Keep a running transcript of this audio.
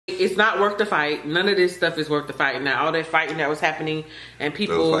it's not worth the fight. None of this stuff is worth the fight. Now, all that fighting that was happening and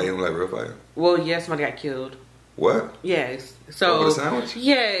people... Those fighting like real fighting? Well, yes, somebody got killed. What? Yes. So over the sandwich?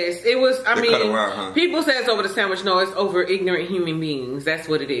 Yes, it was. I mean, cut around, huh? People say it's over the sandwich. No, it's over ignorant human beings. That's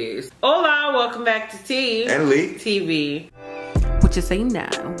what it is. Hola, welcome back to T&Leetv. What you say now?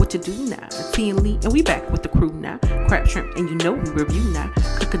 What you do now? T&Lee, and we back with the crew now. Crab, shrimp, and you know we review now.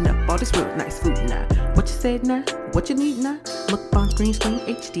 Cooking up all this real nice food now. What you said now? What you need now? Mukbang, green screen,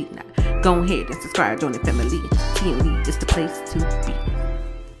 HD now. Go ahead and subscribe, join the family. T&Lee is the place to be.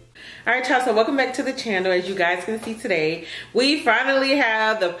 Alright y'all, so welcome back to the channel. As you guys can see today, we finally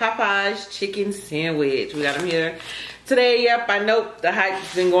have the Popeyes chicken sandwich. We got them here today. Yep, I know the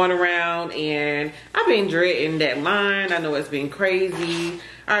hype's been going around and I've been dreading that line. I know it's been crazy.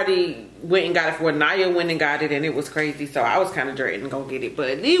 I already went and got it before Nyiah went and got it and it was crazy. So I was kind of dreading to go get it.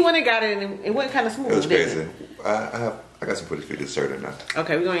 But Lee went and got it and it went kind of smooth. It was crazy. I got some footage for you to insert in now.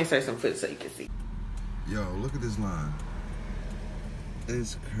 Okay, we're going to insert some footage so you can see. Yo, look at this line.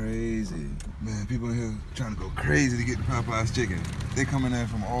 It's crazy. Man, people in here trying to go crazy to get the Popeyes chicken. They coming in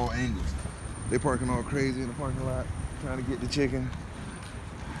from all angles. They parking all crazy in the parking lot, trying to get the chicken.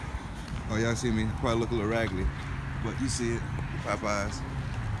 Oh, y'all see me? Probably look a little raggedy, but you see it. Popeyes.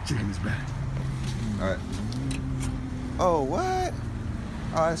 Chicken is back. All right. Oh, what?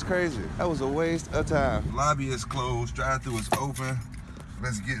 Oh, that's crazy. That was a waste of time. Lobby is closed, drive-thru is open.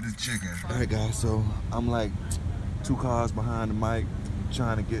 Let's get the chicken. All right, guys, so I'm like 2 cars behind the mic,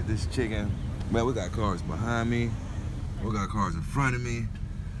 trying to get this chicken. Man, we got cars behind me, we got cars in front of me,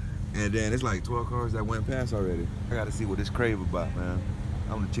 and then it's like 12 cars that went past already. I gotta see what this crave about, man.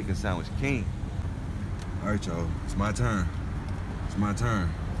 I'm the chicken sandwich king. All right, y'all, it's my turn. It's my turn.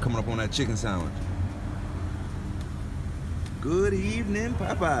 Coming up on that chicken sandwich. Good evening,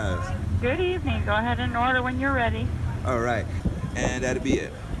 Popeyes. Good evening. Go ahead and order when you're ready. All right, and that'll be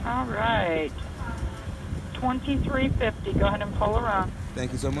it. All right. $23.50. Go ahead and pull around.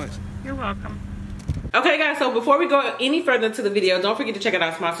 Thank you so much. You're welcome. Okay guys, so before we go any further into the video, don't forget to check out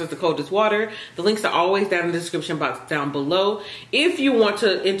our sponsors, The Coldest Water. The links are always down in the description box down below. If you want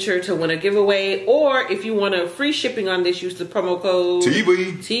to enter to win a giveaway, or if you want a free shipping on this, use the promo code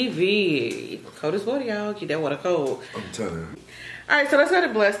TV. Coldest Water, y'all. Get that water cold. I'm telling you. Alright, so let's go ahead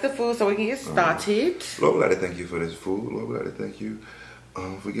and bless the food so we can get started. Lord, we'd like to thank you for this food. Lord, we'd like to thank you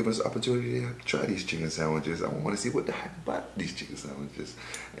for giving us the opportunity to try these chicken sandwiches. I want to see what the heck about these chicken sandwiches.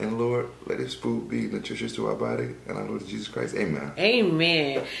 And Lord, let this food be nutritious to our body and our Lord Jesus Christ. Amen.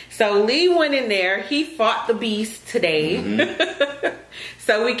 Amen. So Lee went in there. He fought the beast today.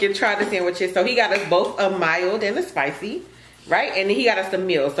 So we can try the sandwiches. So he got us both a mild and a spicy, right? And then he got us the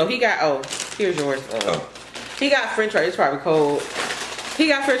meal. So he got, oh, here's yours. He got french fries. It's probably cold. He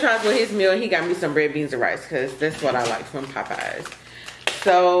got french fries with his meal. He got me some red beans and rice because that's what I like from Popeyes.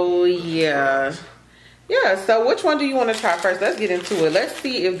 So yeah, so which one do you want to try first? Let's get into it. Let's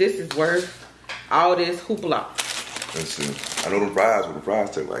see if this is worth all this hoopla. Let's see. I know the fries, what the fries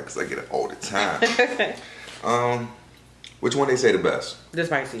taste like, because I get it all the time. Which one they say the best? The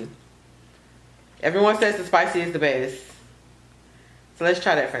spicy. Everyone says the spicy is the best. So let's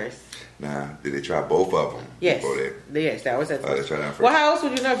try that first. Nah, did they try both of them? Yes. Yes, that was it. Let's try that first. Well, how else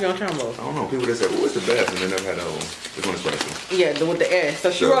would you know if you don't try them both? I don't know. People that say, "Oh, it's the best," and they never had this one is spicy. Yeah, with the S.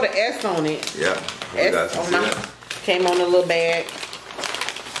 So she wrote an S on it. Yeah. S on my, came on a little bag.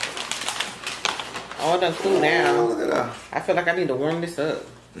 Oh, it done cool down. Oh, look at that. I feel like I need to warm this up.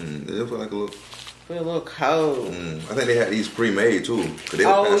 It feel like a little. Feel a little cold. I think they had these pre-made too. They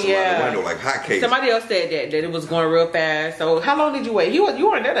were passing out the window like hotcakes. Somebody else said that it was going real fast. So how long did you wait? You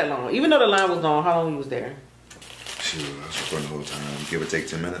weren't there that long. Even though the line was long, how long you was there? Shoot, I was recording the whole time. Give or take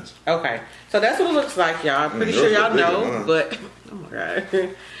 10 minutes. Okay, so that's what it looks like, y'all. Pretty sure y'all know, but oh my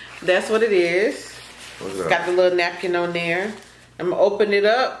god, that's what it is. It's got the little napkin on there. I'm gonna open it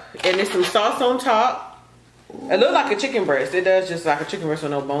up, and there's some sauce on top. It looks like a chicken breast. It does, just like a chicken breast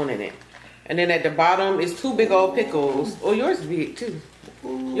with no bone in it. And then at the bottom is 2 big old pickles. Oh, yours is big too.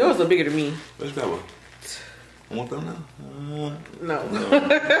 Yours are bigger than me. Where's that one? I want them now.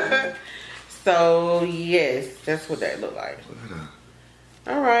 No. So yes, that's what that look like. Look at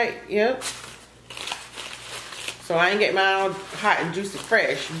that. All right. Yep. So I ain't get mine hot and juicy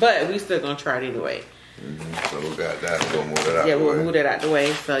fresh, but we still gonna try it anyway. So we got that. We'll move that out. Yeah, we'll move that out the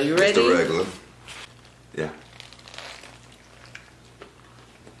way. So you ready? Just the regular. Yeah.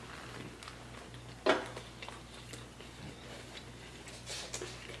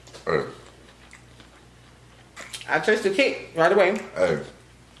 Hey. I touched the kick right away. Hey.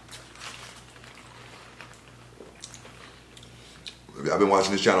 I've been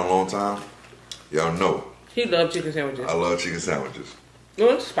watching this channel a long time. Y'all know. He loves chicken sandwiches. I love chicken sandwiches.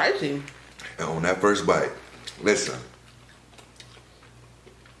 Oh, it's spicy. And on that first bite, listen.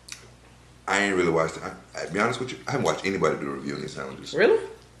 I ain't really watched it. I'll be honest with you, I haven't watched anybody do a review on these sandwiches. Really?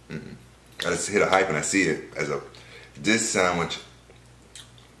 Mm-mm. I just hit a hype and I see it as this sandwich.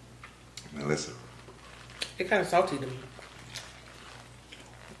 Man, listen. It's kind of salty to me.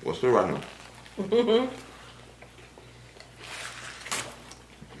 What's the right now?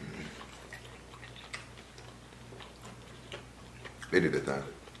 They did their thing.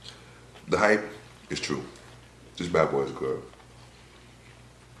 The hype is true. This bad boy is good.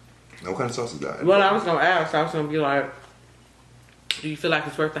 Now, what kind of sauce is that? Well, I was gonna ask. I was gonna be like, do you feel like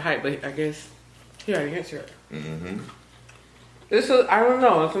it's worth the hype? But I guess he already answered it. Mm-hmm. This is, I don't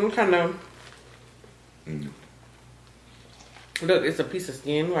know, some kind of. Look, it's a piece of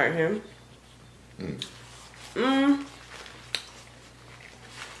skin right here.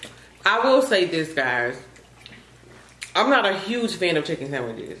 I will say this, guys. I'm not a huge fan of chicken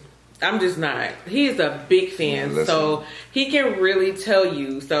sandwiches. I'm just not. He's a big fan, so he can really tell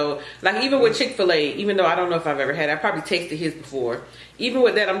you. So, like, even with Chick-fil-A, even though I don't know if I've ever had it, I probably tasted his before. Even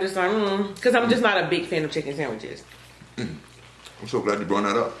with that, I'm just like, because I'm just not a big fan of chicken sandwiches. I'm so glad you brought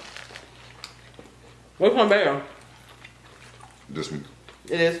that up. Which one better? This one.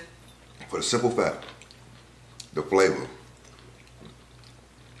 It is. For the simple fact, the flavor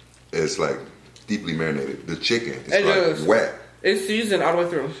is like deeply marinated. The chicken is like wet. It's seasoned all the way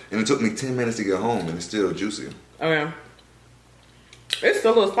through. And it took me 10 minutes to get home, and it's still juicy. Okay. It's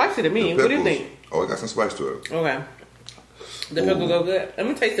still a little spicy to me. What do you think? Oh, it got some spice to it. Okay. The pickle go good. Let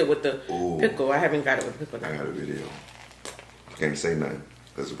me taste it with the pickle. I haven't got it with pickle. I got a video. Can't say nothing,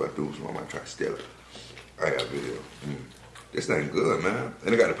 because if I do, I might try to steal it. I got a video. This thing good, man.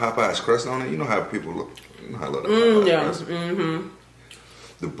 And it got the Popeyes crust on it. You know how people look. You know how I love the Popeyes crust.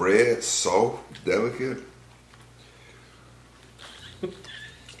 The bread, soft, delicate. You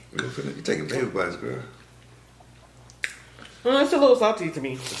taking baby bites, girl. It's a little salty to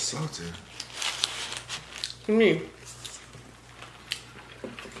me. It's salty. To me.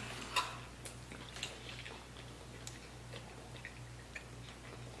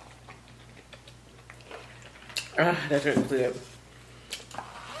 That's really good.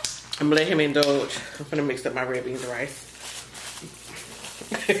 I'm gonna let him indulge. I'm gonna mix up my red beans and rice.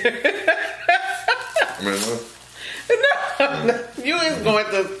 No, you is going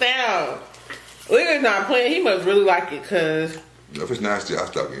to sound. We're not playing. He must really like it, cause if it's nasty, I'll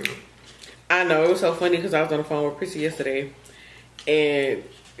stop eating it. I know, it was so funny because I was on the phone with Prissy yesterday, and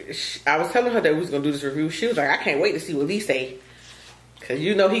I was telling her that we was gonna do this review. She was like, "I can't wait to see what Lee say, cause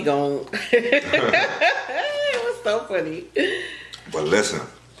you know he gon'." It was so funny. But listen,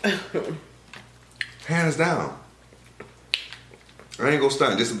 hands down. I ain't gonna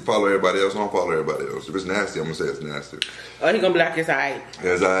stunt just to follow everybody else. I don't follow everybody else. If it's nasty, I'm gonna say it's nasty. Oh, he gonna be like, it's alright.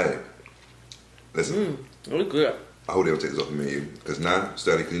 It's alright. Listen. Really good. I hope they don't take this off the menu. Because now,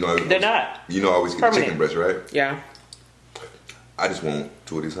 study, you know, they're not. You know, I always get the chicken breast, right? Yeah. I just want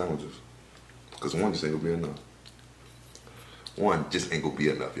 2 of these sandwiches. Because one just ain't gonna be enough. One just ain't gonna be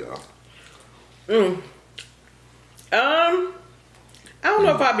enough, y'all. I don't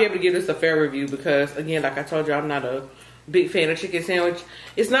know if I'll be able to give this a fair review because, again, like I told you, I'm not a big fan of chicken sandwich.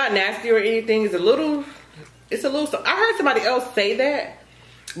 It's not nasty or anything. It's a little. I heard somebody else say that,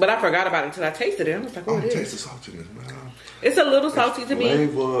 but I forgot about it until I tasted it. I was like, oh, it is. Taste the saltiness, man. It's a little salty to me.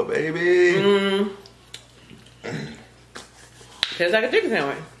 Flavor, baby. Tastes like a chicken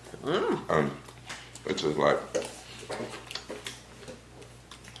sandwich. It's just like.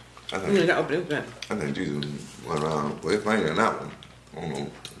 I think Jesus went around with his finger in that one. I don't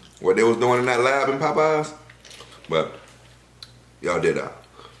know what they was doing in that lab in Popeyes, but y'all did that.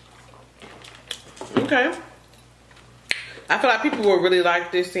 Okay. I feel like people will really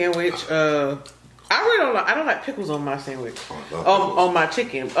like this sandwich. I really don't. I don't like pickles on my sandwich. On my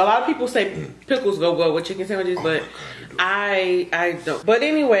chicken. A lot of people say pickles go well with chicken sandwiches, but I don't. But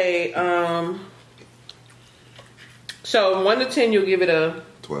anyway, so 1 to 10, you'll give it a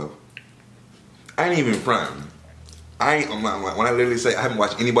 12. I ain't even fronting. When I literally say I haven't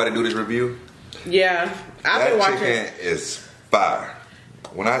watched anybody do this review. Yeah, I've been watching. That chicken is fire.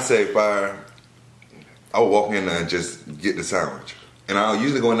 When I say fire, I will walk in there and just get the sandwich. And I'll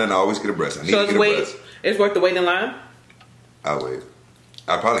usually go in there and I always get a breast. I need to get a breast. It's worth the wait in line? I'll wait.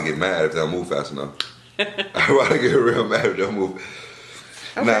 I'll probably get mad if they don't move fast enough. I'll probably get real mad if they don't move.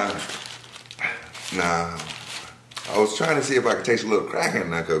 Okay. Nah. I was trying to see if I could taste a little crack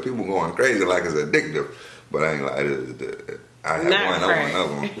in there because people going crazy like it's addictive. But I ain't like it. I have one, I want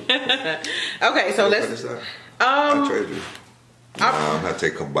another one. Okay, so let's. I'll trade you. I'm gonna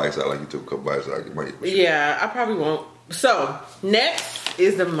take a couple bites out like you took a couple bites out. Yeah, I probably won't. So, next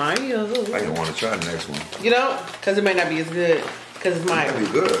is the mayo. I didn't want to try the next one. You know? Because it may not be as good. Because it's mayo. It might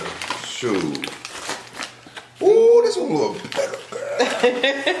be good. Shoot. Ooh, this one look better, girl.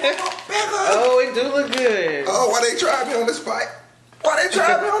 Oh, it do look good. Oh, why they try me on the spice? Why they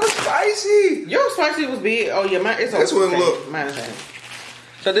try me on the spicy? Your spicy was big. Oh, yeah, mine is this one look. Mine is same.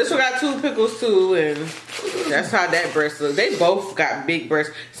 So this one got 2 pickles too, and that's how that breast looks. They both got big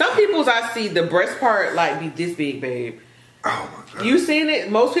breasts. Some people's I see the breast part like be this big, babe. Oh my God. You seen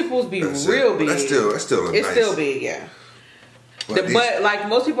it? Most people's be real big. That's still it's nice. Still big, yeah. But like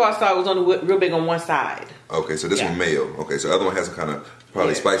most people I saw was on the real big on one side. Okay, so this one mayo. Okay, so the other one has some kind of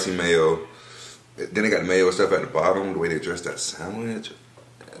probably spicy mayo. Then they got mayo and stuff at the bottom. The way they dress that sandwich.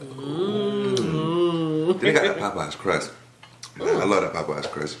 Then they got that Popeyes crust. Man, I love that Popeyes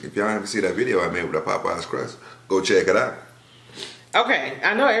crust. If y'all haven't seen that video I made with that Popeyes crust, go check it out. Okay,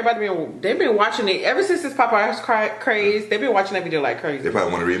 I know everybody they've been watching it ever since this Popeyes craze. They've been watching that video like crazy. They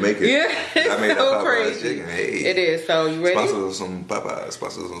probably want to remake it. Yeah, I made so that Popeyes crazy. chicken. Hey, it is. So you ready? Sponsors on some Popeyes.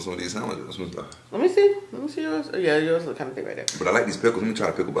 Sponsors on some of these sandwiches. Let me see. Let me see yours. Oh, yeah, yours look kind of thick right there. But I like these pickles. Let me try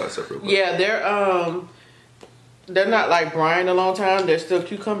the pickle by itself real quick. Yeah, they're not like brine a long time. They're still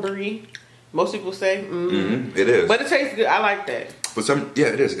cucumbery. Most people say. It is. But it tastes good. I like that. But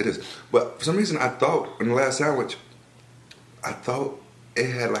it is. But for some reason, I thought in the last sandwich,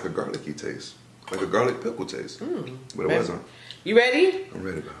 it had like a garlicky taste, like a garlic pickle taste, but it wasn't. You ready? I'm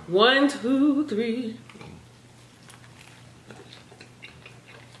ready, bro. 1, 2, 3.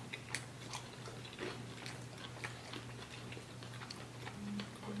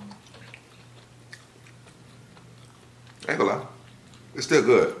 I ain't gonna lie, it's still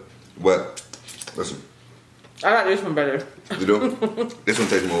good, but listen. I like this one better. You do? This one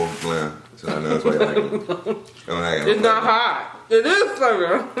tastes more bland. So I know that's why you like it. It's not hot. It is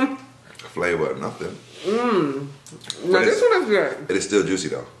flavor. Flavor, nothing. Now this one is good. It is still juicy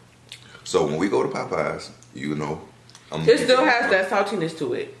though. So when we go to Popeyes, you know, it still has that saltiness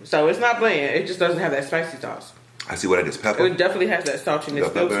to it. So it's not bland. It just doesn't have that spicy sauce. I see what it is. Pepper. It definitely has that saltiness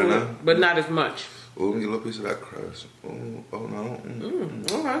still to it, but not as much. Oh, let me get a little piece of that crust. Oh no.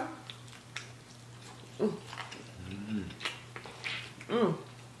 Okay.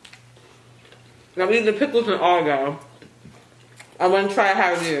 Now these are pickles and all, y'all. I want to try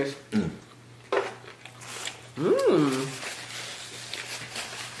how it is.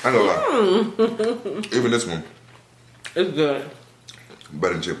 I know that. Even this one. It's good.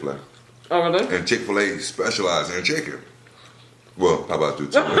 Better than Chick-fil-A. Oh, really? And Chick-fil-A specializes in chicken. Well, Popeyes do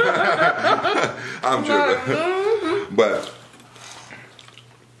too. I'm tripping. But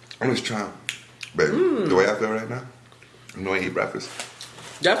I'm just trying. Baby, the way I feel right now, I'm going to eat breakfast.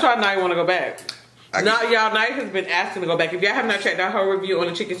 That's why Nyiah want to go back. Now, y'all, Nyiah has been asking to go back. If y'all have not checked out her review on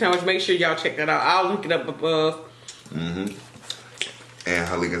the chicken sandwich, make sure y'all check that out. I'll link it up above. And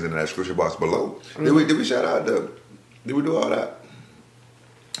her link is in the description box below. Did we shout out did we do all that?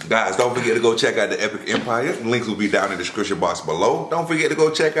 Guys, don't forget to go check out the Epic Empire. Links will be down in the description box below. Don't forget to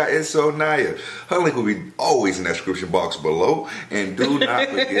go check out It's So Nyiah. Her link will be always in the description box below. And do not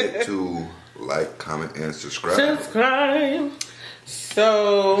forget to like, comment, and subscribe.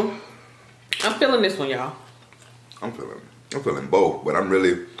 So, I'm feeling this one, y'all. I'm feeling both, but I'm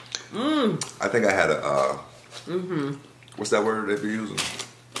really, I think I had a, what's that word they be using?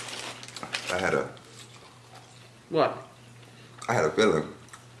 I had a, what? I had a feeling,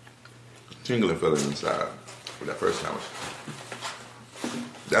 tingling feeling inside with that first sandwich.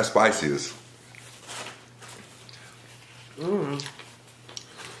 That spiciest.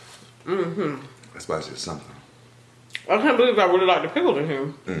 That spicy is something. I can't believe I really like the pickles in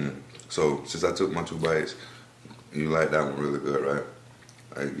here. So, since I took my 2 bites, you like that one really good, right?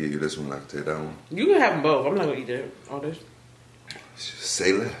 I give you this one, I can take that one. You can have them both. I'm not going to eat all this.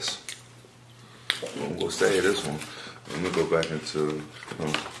 Say less. I'm going to say this one. Let me go back into,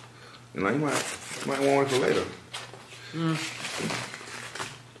 you might want one for later.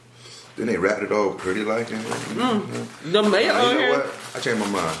 Then they wrapped it all pretty like it. The mayo on here. What? I changed my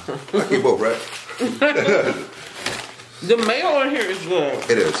mind. I keep both, right? The mayo on here is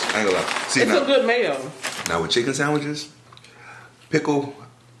good. It is. I ain't gonna lie. See, it's a good mayo. Now with chicken sandwiches, pickle,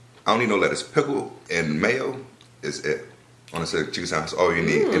 I don't need no lettuce. Pickle and mayo is it. On a chicken sandwich, all you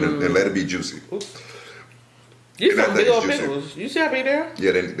need. And let it be juicy. These some big old pickles. You see how big they are?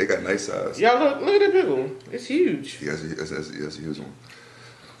 Yeah, they got nice size. Y'all look at that pickle. It's huge. Yes, it's a huge one.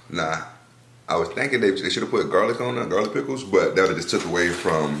 Nah, I was thinking they should have put garlic on there, garlic pickles, but that just took away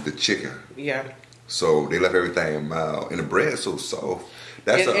from the chicken. Yeah. So they left everything mild, and the bread's so soft.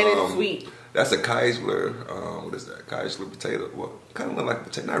 And it's sweet. That's a Kaisler. What is that? Kaisler potato. Well, kind of look like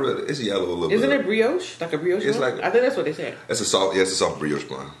potato. Not really. It's yellow a little bit. Isn't it brioche? Like a brioche? It's one? like I think that's what they said. It's a soft. Yeah, it's a soft brioche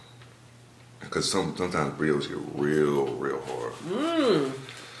bun. Because sometimes brioche get real hard.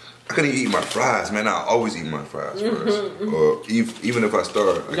 I couldn't even eat my fries, man. I always eat my fries first. Or even if I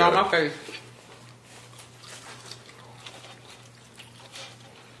start. No, my face.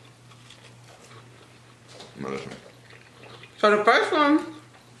 So the first one,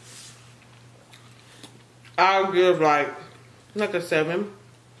 I'll give like a 7.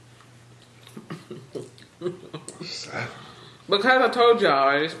 7. Because I told y'all,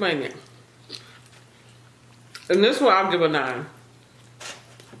 I explained it. And this one, I'll give a 9.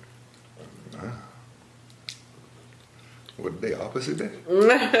 What, they opposite day?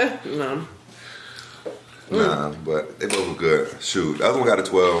 No. Nah, but they both were good. Shoot, the other one got a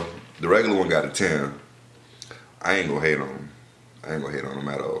 12. The regular one got a 10. I ain't gonna hate on them. I ain't gonna hate on them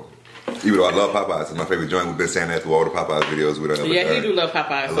at all. Even though I love Popeyes, it's my favorite joint. We've been saying that through all the Popeyes videos. Yeah, he do love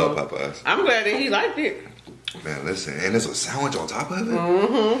Popeyes. I love Popeyes. I'm glad that he liked it. Man, listen, and there's a sandwich on top of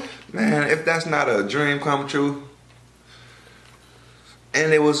it. Man, if that's not a dream come true.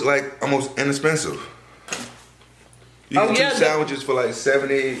 And it was like almost inexpensive. You get 2 sandwiches for like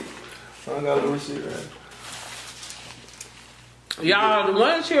 70. I got a little shit, right? Y'all, the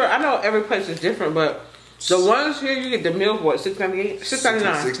ones here, I know every place is different, but the ones here, you get the meal for what, $6.98?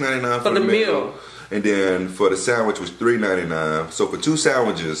 $6.99. $6.99 for the meal. And then for the sandwich was $3.99. So for 2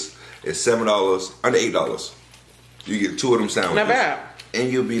 sandwiches, it's $7, under $8. You get 2 of them sandwiches. Not bad.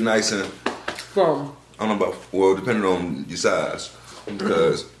 And you'll be nice and From? I don't know about, well, depending on your size.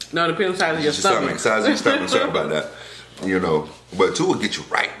 Because no, depending on the size of your stomach. Size of your stomach, sorry about that. You know, but 2 will get you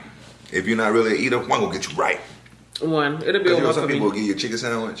right. If you're not really an eater, 1 will get you right. 1, it'll be over. You know, some people will give you a chicken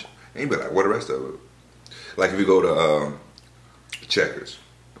sandwich, and you be like, what the rest of it? Like if you go to Checkers,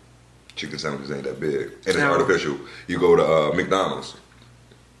 chicken sandwiches ain't that big, and it's artificial. You go to McDonald's,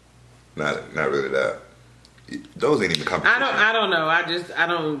 not really that. Those ain't even competition. I don't know.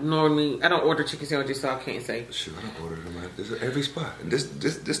 I don't order chicken sandwiches, so I can't say. Shoot, I don't order them at every spot. And this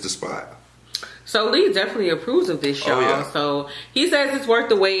the spot. So Lee definitely approves of this, y'all. Yeah. So he says it's worth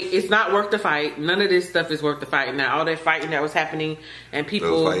the wait. It's not worth the fight. None of this stuff is worth the fight. Now, all that fighting that was happening and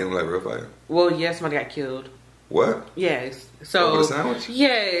people... Was fighting like real fighting? Well, yes, somebody got killed. What? Yes. So over the sandwich?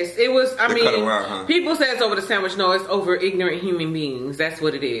 Yes. It was, I mean, cut around, huh? People say it's over the sandwich. No, it's over ignorant human beings. That's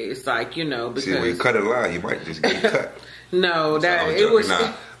what it is. Like, you know, because... See, when you cut it line, you might just get cut. No, that it was...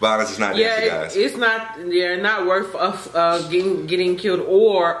 Violence is not the answer, guys. It's not. Yeah, not worth getting killed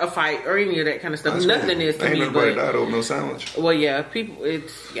or a fight or any of that kind of stuff. Nothing is to me. Ain't nobody died over no sandwich. Well, yeah, people.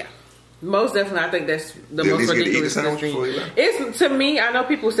 Most definitely. I think that's the most ridiculous thing. It's to me. I know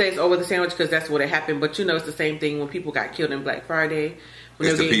people say it's over the sandwich because that's what it happened, but you know, it's the same thing when people got killed in Black Friday. When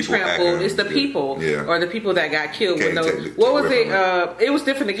they were getting trampled, it's the people or the people that got killed. What was it? It was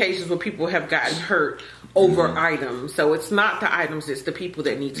different occasions where people have gotten hurt over items. So it's not the items, it's the people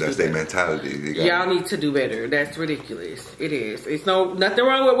that need to That's do their better. mentality. Y'all need to do better. That's ridiculous. It is. It's nothing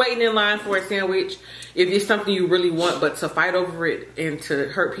wrong with waiting in line for a sandwich if it's something you really want, but to fight over it and to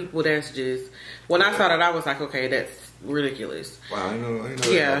hurt people, that's just... When I saw that, I was like, okay, that's ridiculous. Wow, I know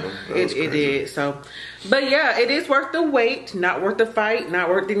yeah, it is. So, but yeah, it is worth the wait, not worth the fight, not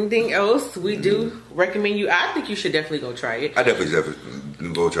worth anything else. We do recommend you. I think you should definitely go try it. I definitely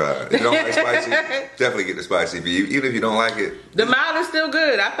go try it. If you don't like spicy, definitely get the spicy. Even if you don't like it, the mild is still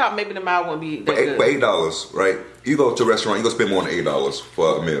good. I thought maybe the mild wouldn't be that good. For $8, right? You go to a restaurant, you go spend more than $8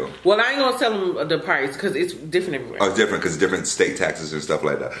 for a meal. Well, I ain't gonna tell them the price because it's different everywhere. Oh, it's different because different state taxes and stuff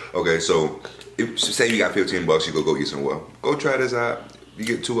like that. Okay, so if say you got $15, you go eat somewhere. Go try this out. You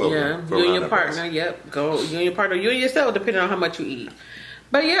get 2 of them. Yeah, you and your partner. Price. Yep, go. You and your partner. You and yourself, depending on how much you eat.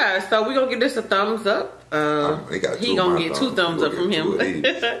 But yeah, so we're gonna give this a thumbs up. He gonna get 2 thumbs up from him.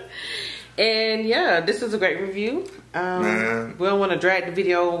 And yeah, this is a great review. We don't want to drag the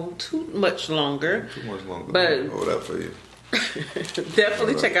video too much longer. Too much longer. But hold up for you.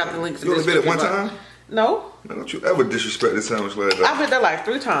 Definitely check out the links. You only bit it one time? No. Man, don't you ever disrespect this sandwich like that. I bit that like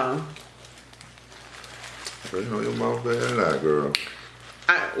 3 times. You know your mouth bad, that girl.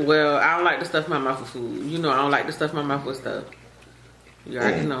 Well, I don't like to stuff my mouth with food. You know, I don't like to stuff my mouth with stuff. You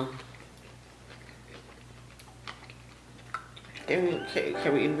already know. Can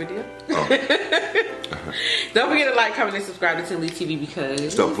we end the video? Oh. Don't forget to like, comment, and subscribe to T&Leetv because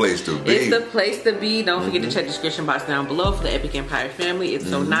it's the place to be. It's the place to be. Don't forget to check the description box down below for the Epic Empire family. It's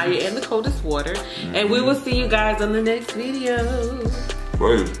so Nyiah and the coldest water. And we will see you guys on the next video.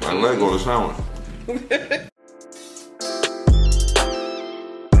 Wait, my leg on the sandwich.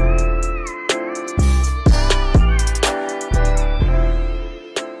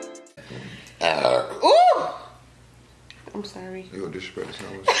 disrespect the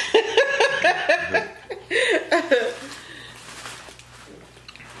sandwich.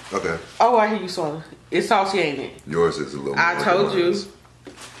 Okay. Oh, I hear you swallow. It's saucy, ain't it? Yours is a little more. I told you.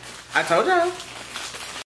 I told y'all.